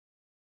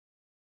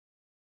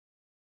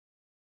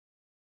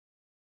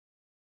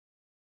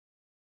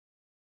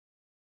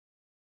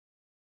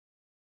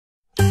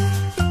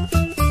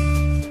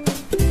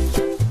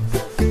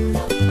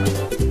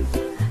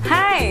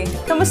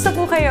Kamusta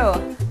po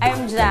kayo?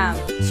 I'm Jam,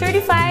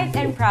 certified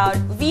and proud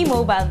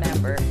Vmobile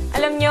member.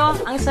 Alam nyo,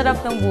 ang sarap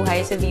ng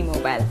buhay sa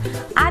Vmobile.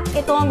 At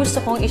ito ang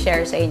gusto kong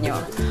i-share sa inyo.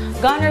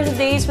 Gone are the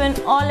days when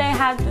all I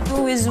had to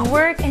do is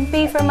work and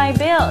pay for my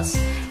bills.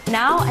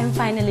 Now, I'm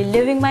finally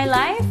living my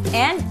life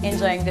and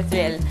enjoying the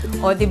thrill.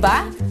 O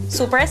diba?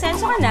 Super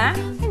asenso ka na,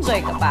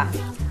 enjoy ka pa.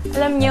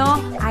 Alam nyo,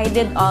 I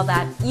did all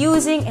that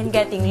using and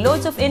getting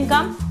loads of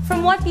income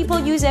from what people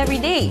use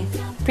every day.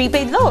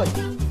 Prepaid load.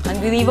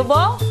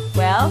 Unbelievable?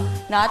 Well,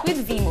 not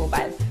with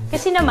Vmobile.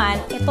 Kasi naman,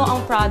 ito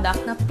ang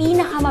product na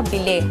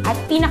pinakamabili at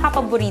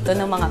pinakapaborito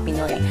ng mga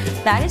Pinoy.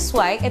 That is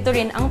why, ito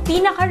rin ang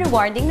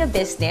pinaka-rewarding na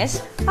business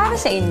para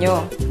sa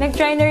inyo.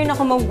 Nag-try na rin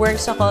ako mag-work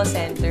sa call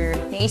center.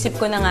 Naisip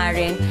ko na nga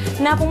rin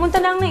na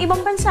pumunta lang ng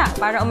ibang bansa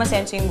para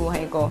umasenso yung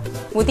buhay ko.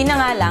 Buti na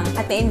nga lang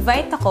at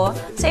na-invite ako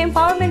sa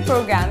empowerment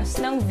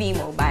programs ng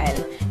Vmobile.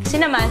 Kasi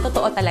naman,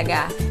 totoo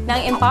talaga na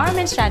ang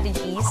empowerment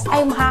strategies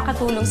ay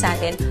makakatulong sa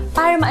atin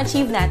para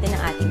ma-achieve natin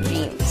ang ating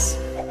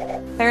dreams.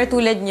 Pero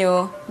tulad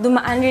nyo,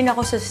 dumaan rin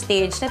ako sa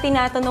stage na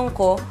tinatanong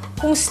ko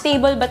kung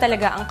stable ba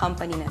talaga ang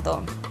company na to.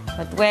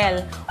 But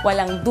well,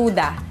 walang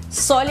duda,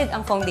 solid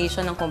ang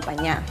foundation ng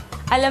kumpanya.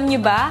 Alam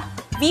nyo ba,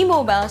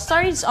 Vmobile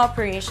started its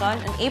operation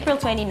on April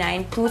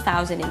 29,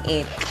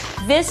 2008.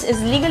 This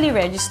is legally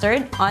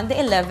registered on the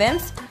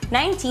 11th,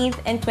 19th,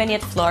 and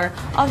 20th floor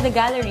of the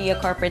Galleria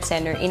Corporate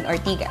Center in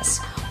Ortigas,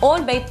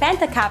 owned by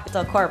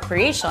KAPITAL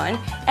Corporation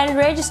and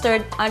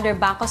registered under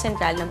Bangko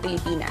Sentral ng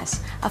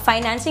Pilipinas, a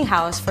financing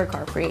house for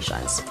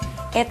corporations.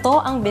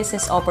 Ito ang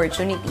business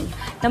opportunity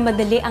na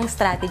madali ang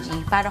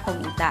strategy para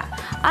kumita.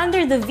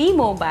 Under the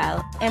Vmobile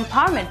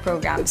Empowerment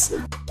Programs,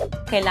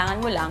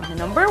 kailangan mo lang na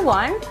number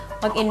 1,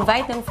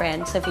 mag-invite ng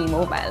friends sa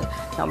Vmobile.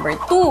 Number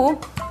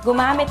 2,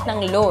 gumamit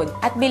ng load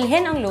at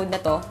bilhin ang load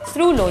na to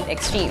through Load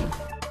Extreme.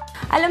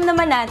 Alam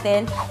naman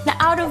natin na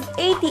out of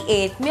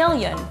 88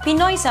 million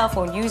Pinoy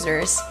cellphone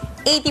users,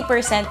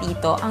 80%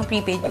 dito ang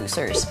prepaid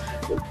users.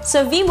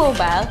 Sa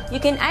Vmobile, you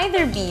can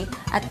either be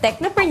a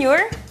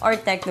technopreneur or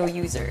techno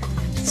user.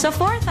 Sa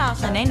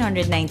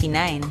 4,999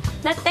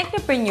 na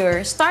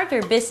Technopreneur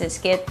Starter Business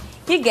Kit,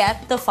 you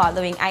get the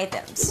following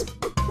items.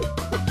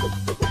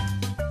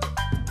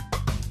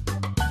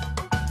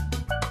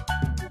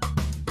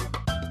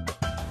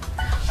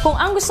 Kung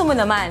ang gusto mo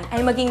naman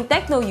ay maging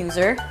techno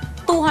user,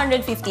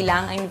 250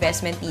 lang ang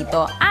investment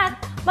dito at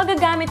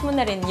magagamit mo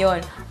na rin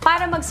yon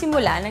para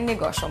magsimula ng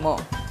negosyo mo.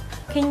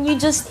 Can you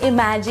just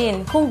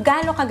imagine kung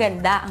gaano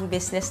kaganda ang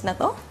business na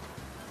to?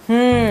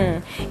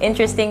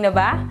 Interesting na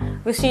ba?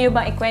 Gusto niyo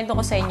bang ikwento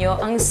ko sa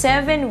inyo ang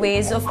 7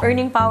 ways of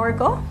earning power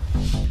ko?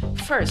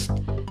 First,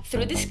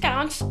 through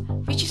discounts,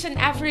 which is an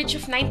average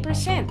of 9%.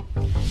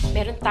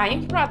 Meron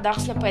tayong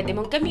products na pwede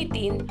mong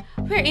gamitin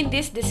wherein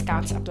these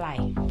discounts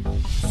apply.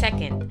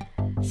 Second,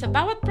 sa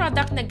bawat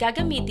product na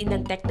gagamitin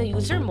ng techno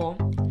user mo,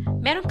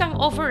 meron kang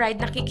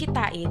override na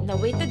kikitain na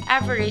weighted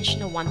average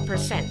na 1%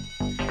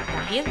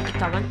 dahil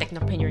ikaw ang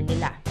technopreneur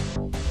nila.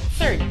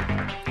 Third,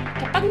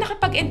 kapag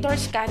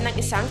nakapag-endorse ka ng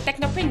isang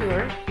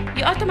technopreneur,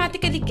 you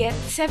automatically get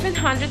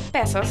 700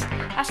 pesos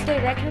as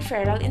direct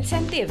referral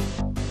incentive.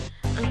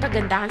 Ang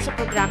kagandahan sa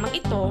programang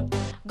ito,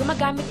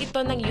 gumagamit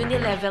ito ng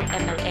Unilevel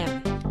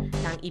MLM.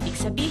 Nang ibig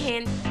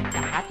sabihin,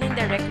 lahat ng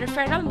direct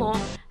referral mo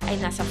ay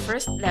nasa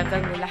first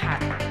level mo lahat.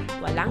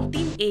 Walang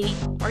Team A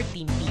or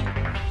Team B.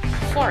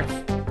 Fourth,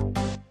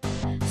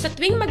 sa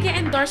tuwing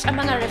mag-e-endorse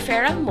ang mga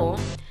referral mo,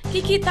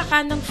 kikita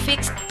ka ng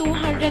fixed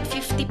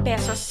 250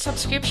 pesos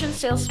subscription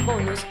sales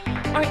bonus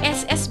or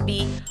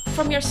SSB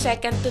from your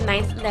 2nd to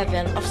 9th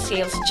level of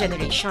sales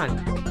generation.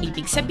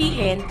 Ibig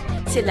sabihin,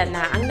 sila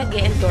na ang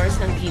nag-e-endorse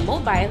ng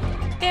Vmobile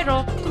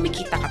pero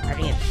kumikita ka pa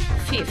rin.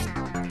 Fifth,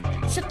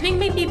 sa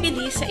tuwing may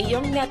bibili sa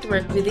iyong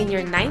network within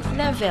your 9th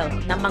level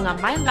ng mga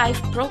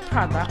MyLife Pro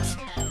products,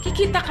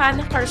 kikita ka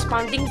ng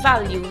corresponding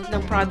value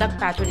ng Product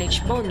Patronage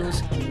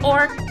Bonus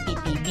or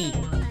PPB.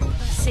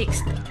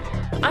 Sixth,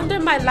 under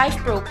MyLife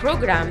Pro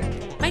program,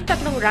 may 3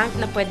 rank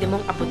na pwede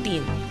mong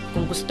abutin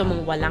kung gusto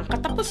mong walang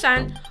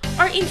katapusan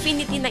or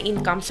infinity na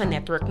income sa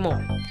network mo.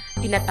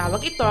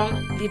 Tinatawag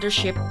itong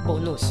Leadership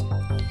Bonus.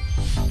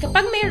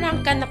 Kapag may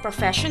rank ka na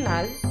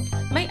professional,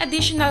 may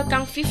additional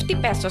kang 50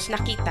 pesos na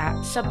kita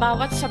sa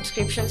bawat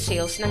subscription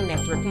sales ng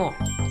network mo.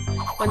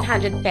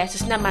 100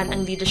 pesos naman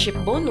ang leadership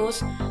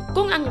bonus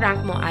kung ang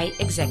rank mo ay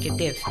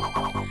executive.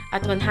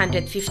 At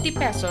 150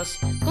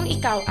 pesos kung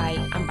ikaw ay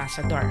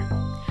ambassador.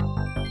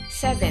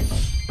 7.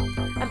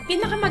 Ang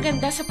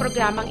pinakamaganda sa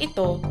programang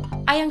ito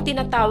ay ang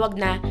tinatawag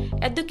na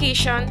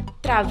Education,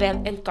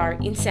 Travel, and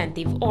Car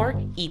Incentive or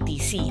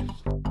ETC.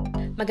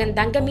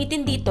 Magandang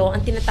gamitin dito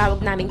ang tinatawag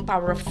naming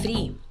Power of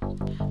 3.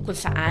 Kung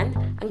saan,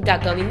 ang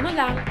gagawin mo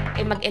lang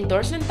ay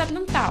mag-endorse ng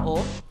 3 tao,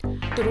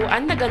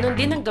 turuan na ganun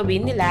din ang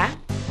gawin nila,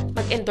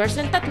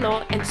 mag-endorse ng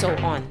 3, and so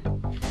on.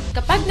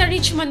 Kapag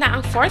na-reach mo na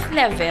ang 4th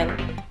level,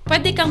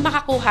 pwede kang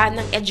makakuha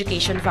ng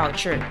education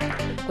voucher,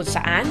 kung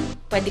saan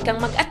pwede kang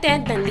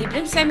mag-attend ng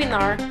libreng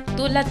seminar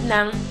tulad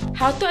ng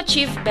How to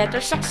Achieve Better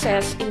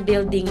Success in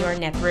Building Your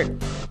Network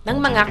ng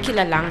mga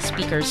kilalang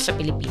speakers sa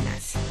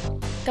Pilipinas.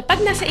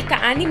 Kapag nasa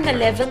ika-6 na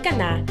level ka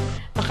na,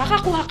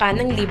 makakakuha ka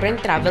ng libreng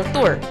travel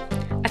tour.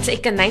 At sa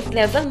ika-9th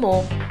level mo,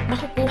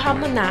 makukuha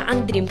mo na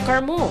ang dream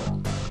car mo.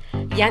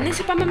 Yan ay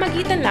sa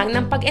pamamagitan lang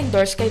ng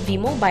pag-endorse kay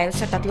Vmobile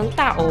sa 3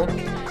 tao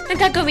na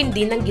gagawin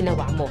din ng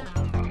ginawa mo.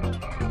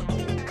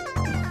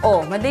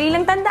 Oh, madali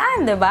lang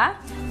tandaan, di ba?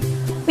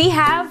 We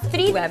have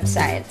 3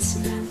 websites.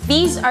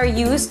 These are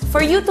used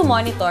for you to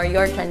monitor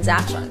your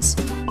transactions.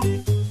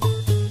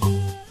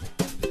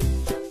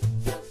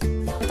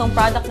 Itong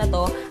product na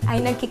to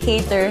ay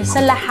nagkikater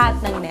sa lahat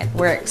ng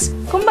networks.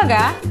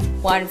 Kumbaga,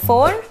 one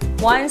phone,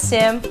 one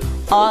SIM,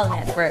 all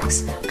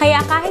networks.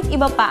 Kaya kahit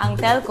iba pa ang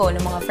telco ng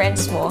mga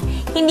friends mo,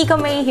 hindi ka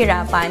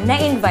mahihirapan na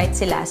invite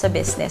sila sa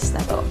business na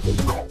to.